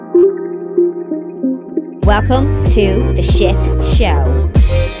Welcome to The Shit Show.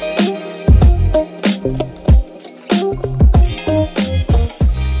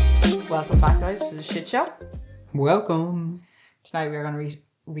 Welcome back, guys, to The Shit Show. Welcome. Tonight we are going to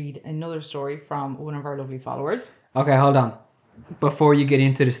read another story from one of our lovely followers. Okay, hold on. Before you get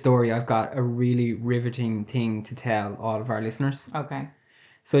into the story, I've got a really riveting thing to tell all of our listeners. Okay.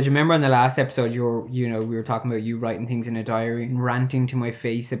 So do you remember in the last episode, we were talking about you writing things in a diary and ranting to my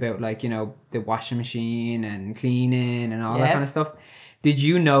face about the washing machine and cleaning and all that kind of stuff. Did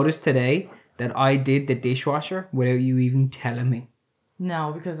you notice today that I did the dishwasher without you even telling me?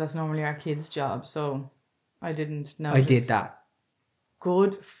 No, because that's normally our kids' job, so I didn't notice. I did that.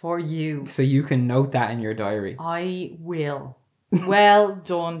 Good for you. So you can note that in your diary. I will. Well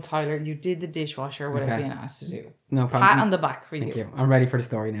done, Tyler. You did the dishwasher without being asked to do. No problem. Pat on the back for you. Thank you. I'm ready for the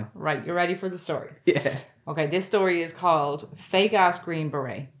story now. Right, you're ready for the story? Yeah. Okay, this story is called Fake Ass Green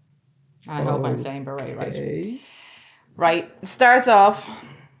Beret. And I hope I'm saying beret right. Okay. Right, starts off.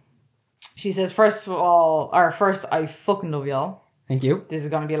 She says, first, I fucking love y'all. Thank you. This is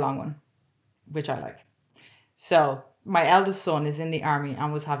going to be a long one, which I like. So, my eldest son is in the army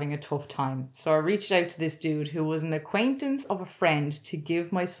and was having a tough time. So I reached out to this dude who was an acquaintance of a friend to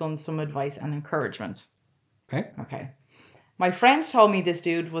give my son some advice and encouragement. Okay. My friend told me this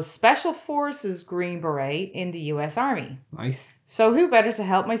dude was Special Forces Green Beret in the US Army. Nice. So who better to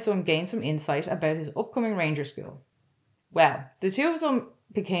help my son gain some insight about his upcoming Ranger School? Well, the two of them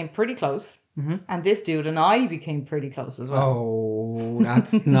became pretty close. Mm-hmm. And this dude and I became pretty close as well. Oh,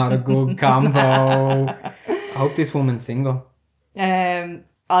 that's not a good combo. I hope this woman's single.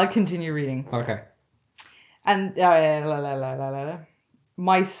 I'll continue reading. Okay. And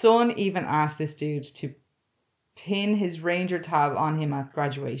my son even asked this dude to pin his Ranger tab on him at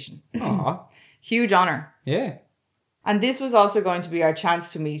graduation. Aw. Huge honor. Yeah. And this was also going to be our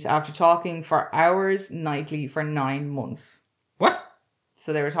chance to meet after talking for hours nightly for 9 months. What?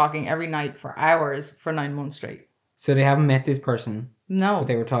 So they were talking every night for hours for 9 months straight. So they haven't met this person? No. But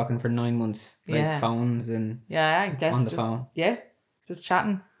they were talking for 9 months. Phones and... Yeah, I guess. On the phone? Yeah. Just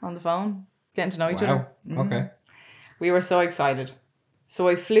chatting on the phone. Getting to know each other. Mm-hmm. Okay. We were so excited. So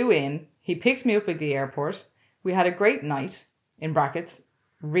I flew in. He picked me up at the airport. We had a great night, in brackets.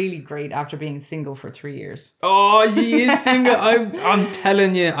 Really great after being single for 3 years. Oh, she is single. I'm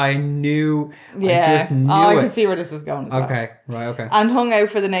telling you, I knew. Yeah. I just knew I it. could see where this was going as well. Okay, right, okay. And hung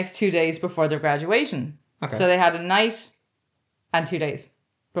out for the next 2 days before their graduation. Okay. So they had a night and 2 days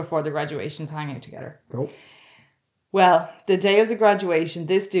before the graduation to hang out together. Cool. Well, the day of the graduation,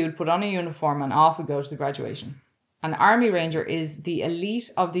 this dude put on a uniform and off we go to the graduation. An Army Ranger is the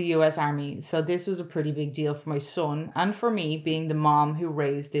elite of the US Army, so this was a pretty big deal for my son and for me being the mom who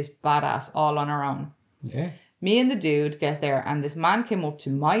raised this badass all on her own. Yeah. Me and the dude get there and this man came up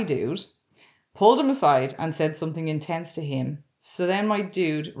to my dude, pulled him aside and said something intense to him. So then my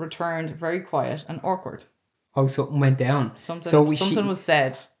dude returned very quiet and awkward. Oh, something went down. Something was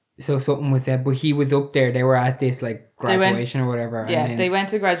said. So something was said, but he was up there. They were at this graduation or whatever. Yeah, and they went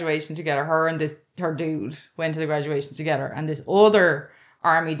to the graduation together. Her and her dude went to the graduation together, and this other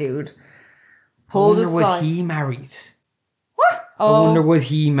army dude pulled aside. Was he married? What? I wonder, was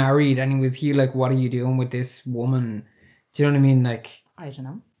he married? And was he like, what are you doing with this woman? Do you know what I mean? Like, I don't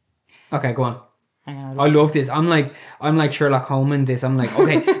know. Okay, go on. Hang on, I love this. I'm like Sherlock Holmes in this. I'm like,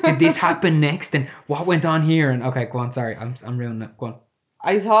 okay, did this happen next? And what went on here? And okay, go on. Sorry, I'm ruining it. Go on.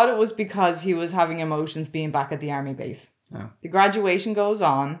 I thought it was because he was having emotions being back at the army base. Oh. The graduation goes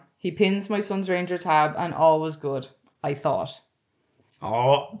on. He pins my son's Ranger tab and all was good, I thought.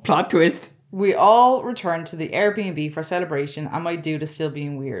 Oh, plot twist. We all returned to the Airbnb for celebration and my dude is still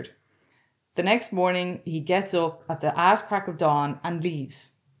being weird. The next morning, he gets up at the ass crack of dawn and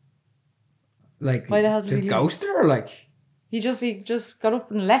leaves. Like, why the hell did just he ghosted her? Like, he just got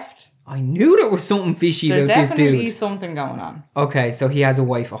up and left. I knew there was something fishy There's about this dude. definitely something going on. Okay, so he has a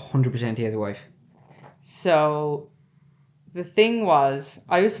wife. 100% he has a wife. So the thing was,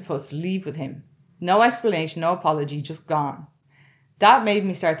 I was supposed to leave with him. No explanation, no apology, just gone. That made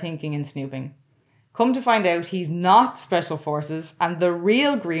me start thinking and snooping. Come to find out, he's not Special Forces, and the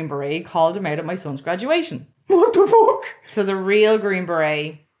real Green Beret called him out at my son's graduation. What the fuck? So the real Green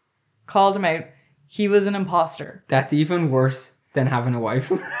Beret called him out. He was an imposter. That's even worse than having a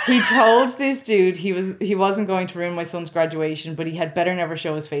wife. He told this dude he wasn't going to ruin my son's graduation, but he had better never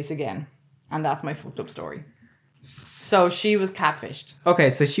show his face again. And that's my fucked up story. So she was catfished.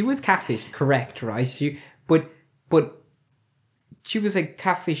 Okay, so she was catfished, correct, right? But she was like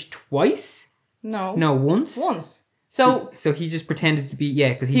catfished twice? No, once. So he just pretended to be,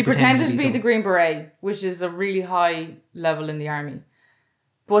 because he pretended to be the Green Beret, which is a really high level in the army.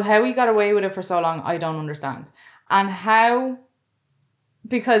 But how he got away with it for so long, I don't understand. And how,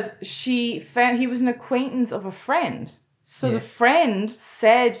 because she found he was an acquaintance of a friend. So the friend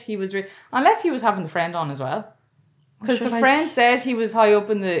said he was, unless he was having the friend on as well. Because the friend said he was high up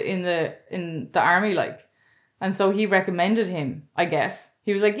in the army, like. And so he recommended him, I guess.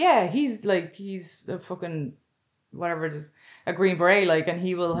 He was like, yeah, he's a fucking, whatever it is, a Green Beret, like, and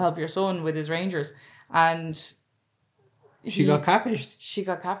he will help your son with his Rangers. And she got catfished. She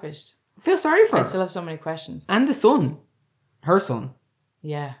got catfished. I feel sorry for her. I still have so many questions. And the son. Her son.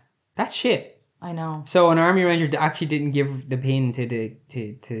 Yeah. That's shit. I know. So an army ranger actually didn't give the pin to the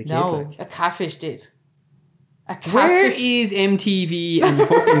kid? No, like. a catfish did. A catfish. Where is MTV and the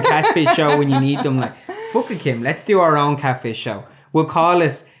fucking catfish show when you need them? Like, fuck it, Kim. Let's do our own catfish show. We'll call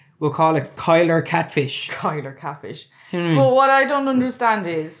it Kyler Catfish. Kyler Catfish. See what I mean? But what I don't understand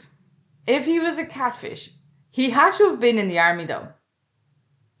is, if he was a catfish, he had to have been in the army though.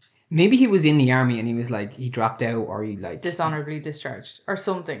 Maybe he was in the army and he was like, he dropped out or he like... dishonorably discharged or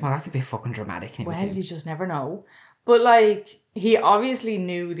something. Well, that's a bit fucking dramatic. Well, you just never know. But like, he obviously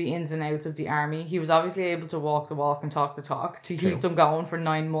knew the ins and outs of the army. He was obviously able to walk the walk and talk the talk to keep them going for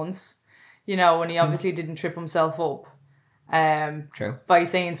 9 months. You know, and he obviously didn't trip himself up. True. By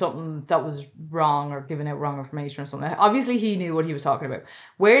saying something that was wrong or giving out wrong information or something. Obviously, he knew what he was talking about.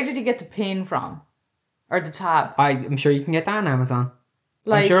 Where did he get the pin from? Or the tab? I'm sure you can get that on Amazon.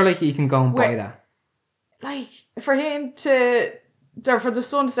 Like, I'm sure like you can go and buy that. Like, for him to... or for the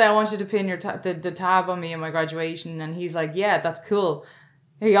son to say, I want you to pin your the tab on me in my graduation. And he's like, yeah, that's cool.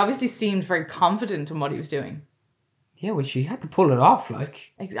 He obviously seemed very confident in what he was doing. Yeah, well, she had to pull it off,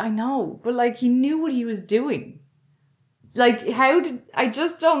 like. I know, but like, he knew what he was doing. Like, I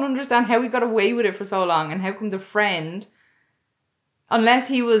just don't understand how he got away with it for so long, and how come the friend, unless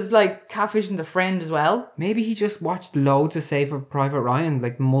he was like catfishing the friend as well. Maybe he just watched loads of Saving Private Ryan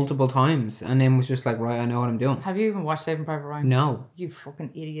like multiple times and then was just like, right, I know what I'm doing. Have you even watched Saving Private Ryan? No. You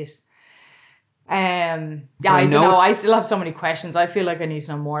fucking idiot. Yeah, I don't know. I still have so many questions. I feel like I need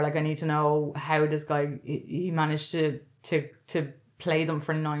to know more. Like, I need to know how this guy, he managed to play them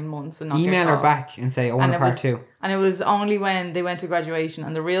for 9 months and not email her back and say, I want a part 2. And it was only when they went to graduation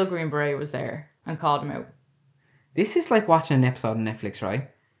and the real Green Beret was there and called him out. This is like watching an episode on Netflix, right?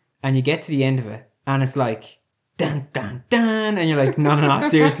 And you get to the end of it and it's like, dun, dun, dun. And you're like, no,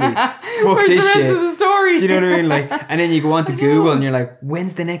 seriously. Fuck Where's this the rest shit. of the story? Do you know what I mean? Like, and then you go on to Google and you're like,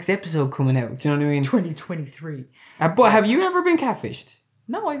 when's the next episode coming out? Do you know what I mean? 2023. But have you ever been catfished?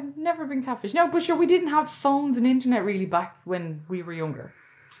 No, I've never been catfished. No, but sure, we didn't have phones and internet really back when we were younger.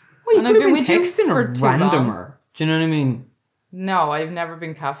 Well, you and could have been texting a randomer. Do you know what I mean? No, I've never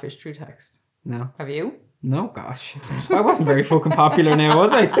been catfished through text. No. Have you? No, gosh. I wasn't very fucking popular now,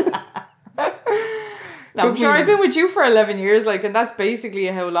 was I? No, I'm sure I've been with you for 11 years, like, and that's basically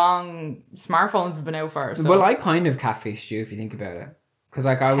how long smartphones have been out for. So. Well, I kind of catfished you if you think about it. Because,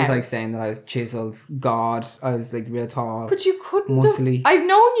 like, I was, like, saying that I was chiseled, God, I was, like, real tall. But you couldn't muscly. I've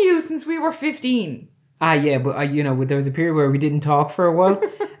known you since we were 15. Ah, yeah, but, there was a period where we didn't talk for a while.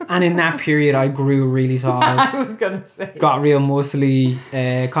 And in that period, I grew really tall. I was going to say. Got real muscly.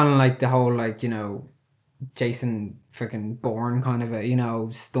 Kind of like the whole, like, Jason freaking Bourne kind of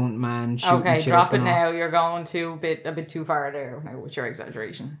a, stunt man. Okay, drop it now. You're going a bit too far there now with your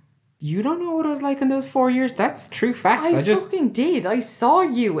exaggeration. You don't know what I was like in those 4 years? That's true facts. I just fucking did. I saw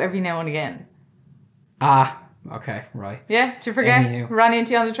you every now and again. Ah, okay, right. Yeah, to forget? Anyhow. Ran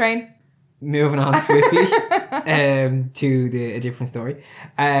into you on the train? Moving on swiftly to a different story.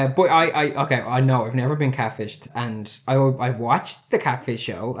 But I know I've never been catfished, and I've watched the catfish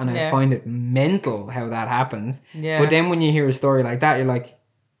show, and I find it mental how that happens. Yeah. But then when you hear a story like that, you're like,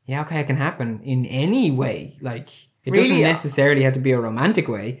 yeah, okay, it can happen in any way. Like, it doesn't necessarily have to be a romantic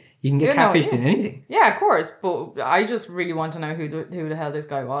way. You can get catfished in anything. Yeah, of course. But I just really want to know who the hell this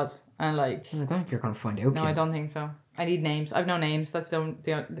guy was, and like. I don't think you're gonna find out. No, I don't think so. I need names. I've no names. That's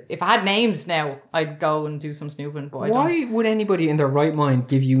if I had names now, I'd go and do some snooping. But why would anybody in their right mind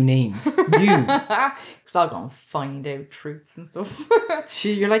give you names? You. Because I'll go and find out truths and stuff.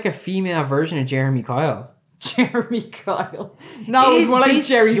 You're like a female version of Jeremy Kyle. Jeremy Kyle. No, it's more like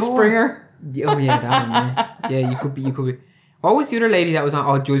Jerry Springer. Oh yeah, that one. Yeah, you could be. What was the other lady that was on?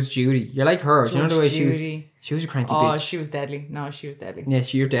 Oh, Judge Judy. You're like her. Judge Do you know the way Judy. she was a cranky bitch. Oh, she was deadly. No, she was deadly. Yeah,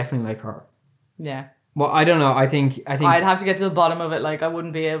 you're definitely like her. Yeah. Well, I don't know. I think I'd have to get to the bottom of it. Like, I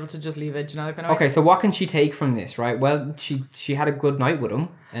wouldn't be able to just leave it. Do you know that kind of way? Okay, so what can she take from this, right? Well, she had a good night with him,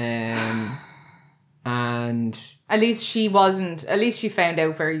 and at least she wasn't. At least she found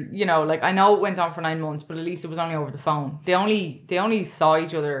out very. Like, I know it went on for 9 months, but at least it was only over the phone. They only saw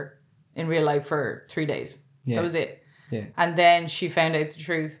each other in real life for 3 days. Yeah. That was it. Yeah. And then she found out the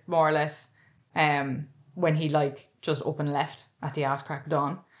truth, more or less, when he like just up and left at the ass crack of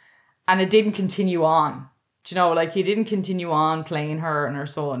dawn. And it didn't continue on. Do you know, like he didn't continue on playing her and her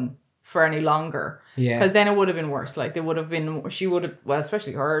son for any longer. Yeah. Because then it would have been worse. Like she would have, well,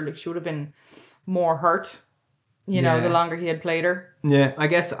 especially her, like she would have been more hurt, you know, the longer he had played her. Yeah, I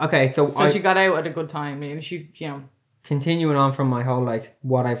guess, okay, so she got out at a good time. And she, you know. Continuing on from my whole, like,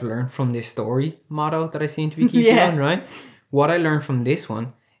 what I've learned from this story motto that I seem to be keeping on, right? What I learned from this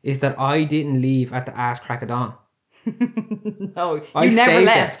one is that I didn't leave at the ass crack of dawn. No, you never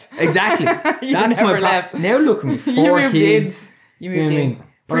left. There. Exactly. That's never left. Now look at me, 4 kids. You moved in.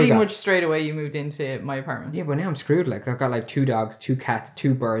 Pretty much straight away you moved into my apartment. Yeah, but now I'm screwed. Like, I've got like 2 dogs, 2 cats,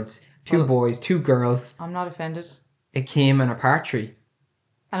 2 birds, 2 boys, 2 girls. I'm not offended. A Kim and a partridge.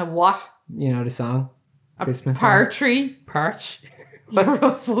 And a what? You know the song? Christmas partridge? Parch? You're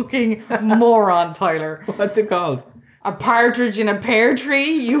a fucking moron, Tyler. What's it called? A partridge in a pear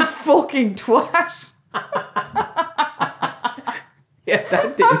tree? You fucking twat. Yeah,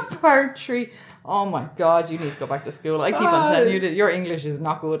 that thing. A partridge. Oh my God, you need to go back to school. I keep on telling you that your English is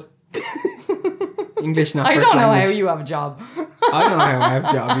not good. English not I first don't know language. how you have a job. I don't know how I have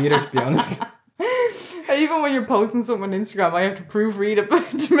a job either, to be honest. Even when you're posting something on Instagram, I have to proofread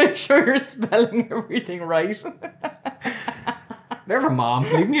it to make sure you're spelling everything right. Never, Mom.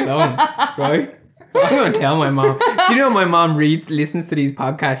 Leave me alone, right? I'm going to tell my mom. Do you know my mom listens to these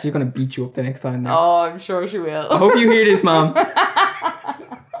podcasts? She's going to beat you up the next time now. Oh, I'm sure she will. I hope you hear this, Mom.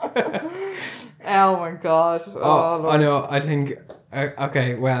 Oh my God. Oh, Lord. I know. I think...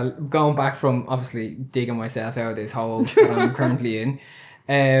 okay, well, going back from obviously digging myself out of this hole that I'm currently in.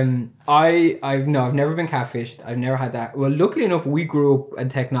 I've never been catfished. I've never had that. Well, luckily enough, we grew up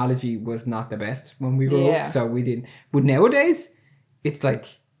and technology was not the best when we grew up, so we didn't. But nowadays, it's like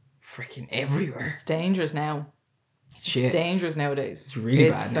freaking everywhere. It's dangerous now. Shit. It's dangerous nowadays. It's really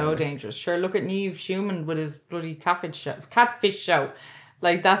bad. It's so dangerous. Sure, look at Niamh Schumann with his bloody catfish show.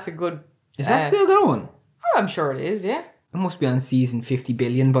 Like, that's a good... Is that still going? Oh, I'm sure it is, yeah. It must be on season 50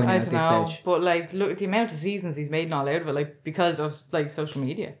 billion by now at this stage. But like, look at the amount of seasons he's made and all out of it, like, because of like social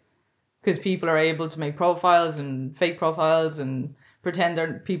media. Because people are able to make profiles and fake profiles and pretend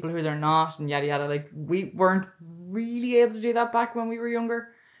they're people who they're not and yada yada. Like, we weren't really able to do that back when we were younger.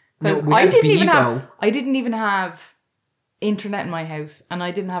 Because I didn't even have internet in my house, and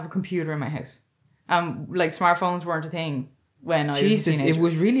I didn't have a computer in my house. Like, smartphones weren't a thing when I was a teenager. It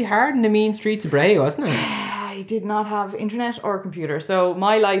was really hard in the mean streets of Bray, wasn't it? I did not have internet or computer, so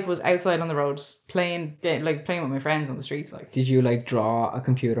my life was outside on the roads, playing with my friends on the streets. Like, did you like draw a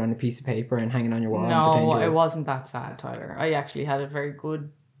computer on a piece of paper and hang it on your wall? No, it wasn't that sad, Tyler. I actually had a very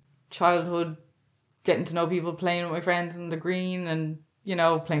good childhood, getting to know people, playing with my friends in the green, and you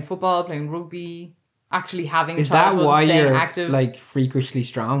know, playing football, playing rugby, actually having a childhood, and staying active. Like freakishly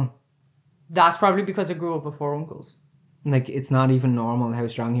strong? That's probably because I grew up with 4 uncles. Like, it's not even normal how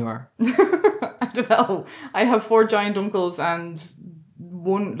strong you are. I don't know. I have 4 giant uncles, and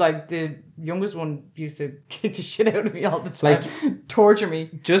one, like the youngest one, used to kick the shit out of me all the time, like, torture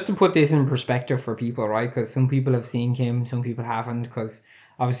me. Just to put this in perspective for people, right? Because some people have seen Kim, some people haven't, because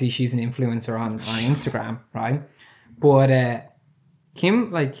obviously she's an influencer on Instagram, right? But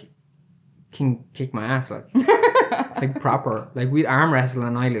Kim, like, can kick my ass, like. Like, proper. Like, we'd arm wrestle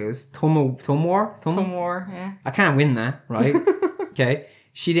and I lose. Thumb war, yeah. I can't win that, right? Okay.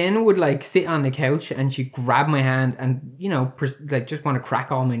 She then would, like, sit on the couch and she'd grab my hand and, you know, like, just want to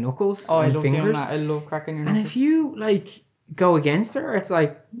crack all my knuckles and fingers. Doing that. I love cracking your knuckles. And if you, like, go against her, it's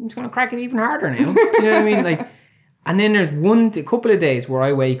like, I'm just going to crack it even harder now. Do you know what I mean? Like, and then there's a couple of days where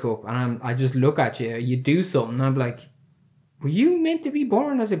I wake up and I just look at you, you do something, and I'm like, were you meant to be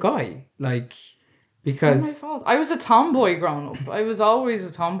born as a guy? Like... Because it's not my fault. I was a tomboy growing up. I was always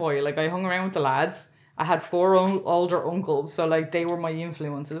a tomboy. Like, I hung around with the lads. I had 4 older uncles, so like they were my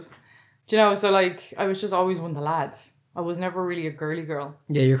influences. Do you know? So like I was just always one of the lads. I was never really a girly girl.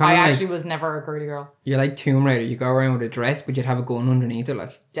 Yeah, you're kind of. I actually was never a girly girl. You're like Tomb Raider. You go around with a dress, but you'd have a gun underneath it,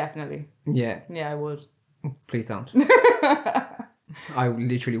 like. Definitely. Yeah. Yeah, I would. Please don't. I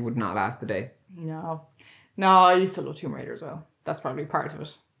literally would not last a day. No, I used to love Tomb Raider as well. That's probably part of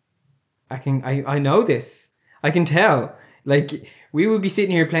it. I know this. I can tell. Like, we would be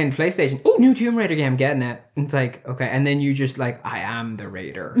sitting here playing PlayStation. Oh, new Tomb Raider game, getting it. And it's like, okay. And then you just like, I am the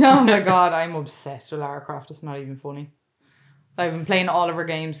Raider. Oh my God, I'm obsessed with Lara Croft. It's not even funny. I've been playing all of her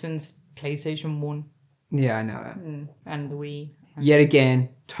games since PlayStation 1. Yeah, I know that. And the Wii. Yet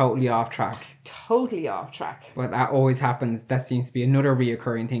again, totally off track. Totally off track. But that always happens. That seems to be another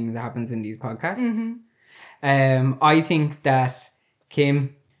reoccurring thing that happens in these podcasts. Mm-hmm. I think that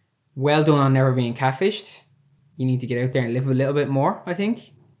Kim... Well done on never being catfished. you need to get out there and live a little bit more, I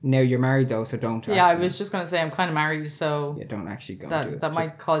think. Now you're married though, so don't. Yeah, I was just going to say I'm kind of married, so... Yeah, don't actually go that, and do it. That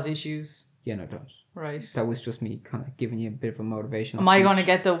might cause issues. Yeah, no, don't. Right. That was just me kind of giving you a bit of a motivational Am I going to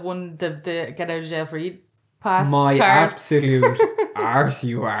get the get out of jail free pass My card? absolute arse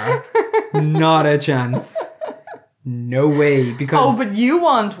you are. Not a chance. No way. Because Oh, but you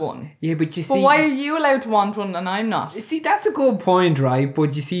want one. yeah, but you see... But why are you allowed to want one and I'm not? See, that's a good point, right?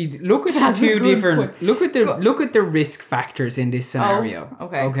 But you see, look at That's the a two good different... point. Look at the risk factors in this scenario. Oh,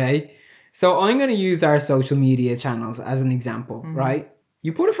 okay. Okay? So I'm going to use our social media channels as an example, Mm-hmm. right?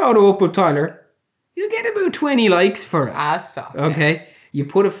 You put a photo up of Tyler, you'll get about 20 likes for it. Stop. Okay? Yeah. You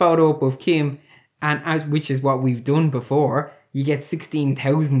put a photo up of Kim, and which is what we've done before, you get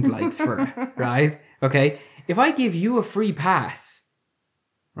 16,000 likes for it, right? Okay? If I give you a free pass,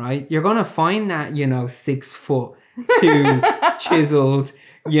 right, you're going to find that, 6'2" chiseled,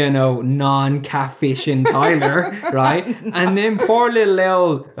 non-catfishing Tyler, right? And then poor little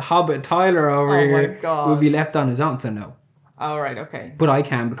old hobbit Tyler over here will be left on his own. So no. All right, okay. But I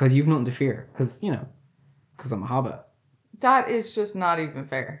can because you've nothing to fear. Because I'm a hobbit. That is just not even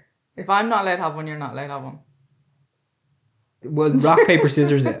fair. If I'm not allowed to have one, you're not allowed to have one. Well, rock, paper,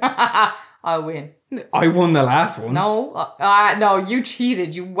 scissors it. I'll win. I won the last one. No, you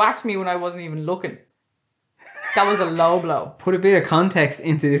cheated. You whacked me when I wasn't even looking. That was a low blow. Put a bit of context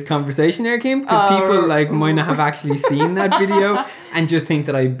into this conversation there, Kim, because people might not have actually seen that video and just think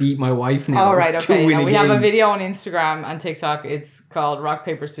that I beat my wife now. All right, okay. Now, we have a video on Instagram and TikTok. It's called Rock,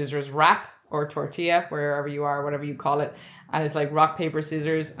 Paper, Scissors Rap or Tortilla, wherever you are, whatever you call it. And it's like rock, paper,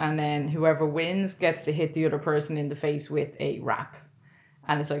 scissors. And then whoever wins gets to hit the other person in the face with a rap.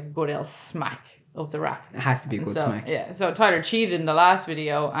 And it's like good old smack of the rap. It has to be a good smack. Yeah. So Tyler cheated in the last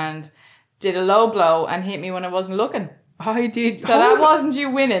video and did a low blow and hit me when I wasn't looking. I did. So that wasn't you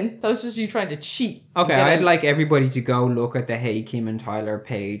winning. That was just you trying to cheat. Okay, I'd like everybody to go look at the Hey Kim and Tyler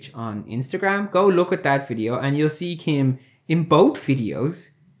page on Instagram. Go look at that video and you'll see Kim in both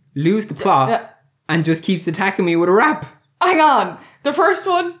videos lose the plot and just keeps attacking me with a rap. Hang on. The first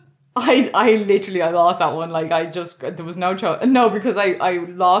one, I literally lost that one. Like there was no choice. No, because I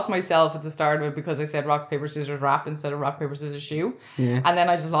lost myself at the start of it because I said rock, paper, scissors, rap instead of rock, paper, scissors, shoe. Yeah. And then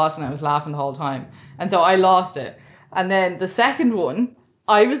I just lost and I was laughing the whole time. And so I lost it. And then the second one,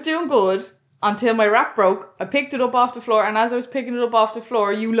 I was doing good until my rap broke. I picked it up off the floor. And as I was picking it up off the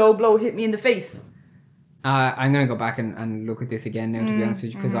floor, you low blow hit me in the face. I'm going to go back and look at this again now, to be honest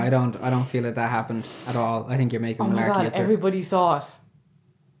with you, because I don't feel that happened at all. I think you're making malarkey up there. Everybody saw it.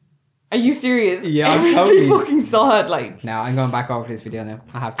 Are you serious? Yeah, everybody fucking saw it. Like, no, I'm going back over this video now.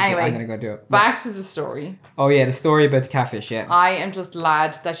 I have to. Anyway, I'm going to go do it. Back to the story. Oh yeah, the story about the catfish. Yeah. I am just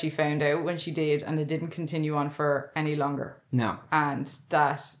glad that she found out when she did, and it didn't continue on for any longer. No. And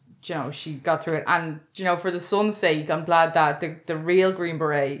that she got through it, and for the son's sake, I'm glad that the real Green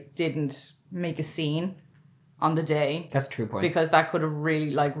Beret didn't make a scene on the day. That's a true point. Because that could have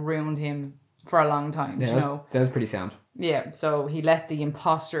really ruined him for a long time. Yeah, that was pretty sound. Yeah, so he let the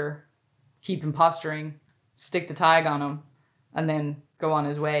imposter keep imposturing, stick the tag on him, and then go on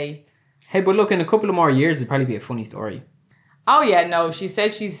his way. Hey, but look, in a couple of more years, it'd probably be a funny story. Oh yeah, no, she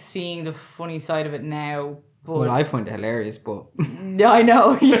said she's seeing the funny side of it now. But well, I find it hilarious, but... Yeah, I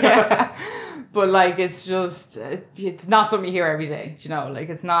know, yeah. But it's just, it's not something you hear every day,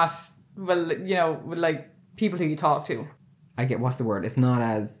 it's not, with people who you talk to. I get, what's the word? It's not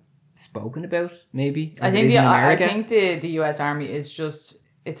as spoken about, maybe, I think the US Army is just,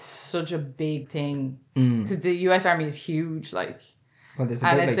 it's such a big thing. Because the US Army is huge, Well, there's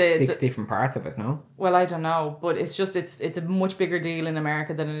about six different parts of it, no? Well, I don't know, but it's just, it's a much bigger deal in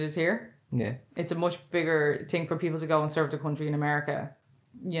America than it is here. Yeah. It's a much bigger thing for people to go and serve the country in America,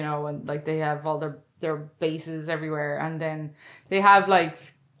 and they have all their bases everywhere, and then they have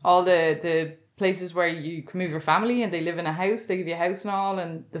all the places where you can move your family and they live in a house, they give you a house and all,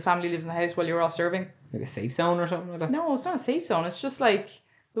 and the family lives in the house while you're off serving. Like a safe zone or something like that? No, it's not a safe zone. It's just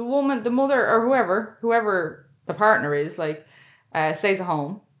the woman, the mother, or whoever the partner is, stays at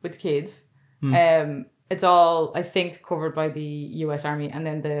home with the kids. It's all, I think, covered by the US Army, and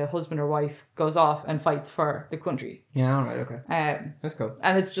then the husband or wife goes off and fights for the country. Yeah, all right, okay. That's cool.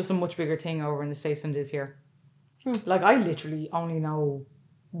 And it's just a much bigger thing over in the States than it is here. I literally only know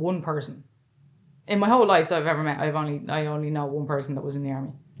one person. In my whole life that I've ever met, I only know one person that was in the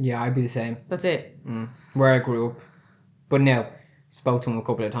army. Yeah, I'd be the same. That's it. Where I grew up. But no, spoke to him a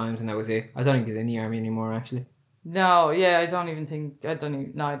couple of times and that was it. I don't think he's in the army anymore, actually. No, yeah, I don't think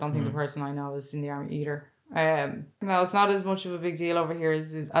the person I know is in the army either. No, it's not as much of a big deal over here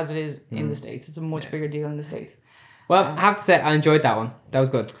as it is in the States. It's a much bigger deal in the States. Well, I have to say, I enjoyed that one. That was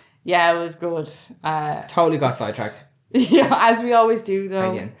good. Yeah, it was good. Totally got sidetracked. Yeah, as we always do,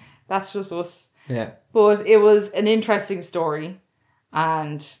 though. Again. That's just us. Yeah. But it was an interesting story,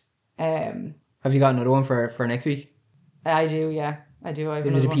 and Have you got another one for next week? I do. Yeah, I do. I have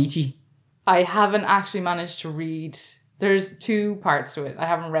Is it another a one. peachy? I haven't actually managed to read. There's 2 parts to it. I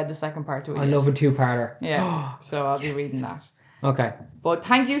haven't read the second part to it I yet. love a 2-parter. Yeah, so I'll be reading that. Okay. But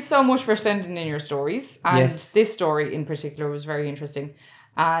thank you so much for sending in your stories. And Yes. this story in particular was very interesting.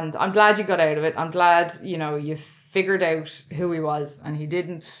 And I'm glad you got out of it. I'm glad, you figured out who he was and he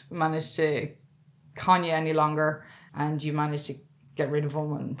didn't manage to con you any longer. And you managed to get rid of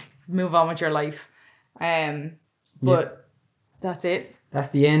him and move on with your life. But that's it. That's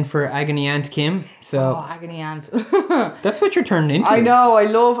the end for Agony Aunt Kim. So Agony Aunt. that's what you're turning into. I know. I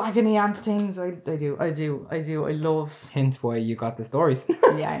love Agony Aunt things. I do. I love. Hence why you got the stories.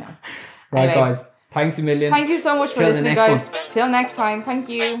 Yeah, I know. Right, Anyway. guys. Thanks a million. Thank you so much for Till the listening, next guys. Till next time. Thank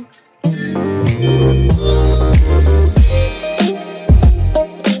you.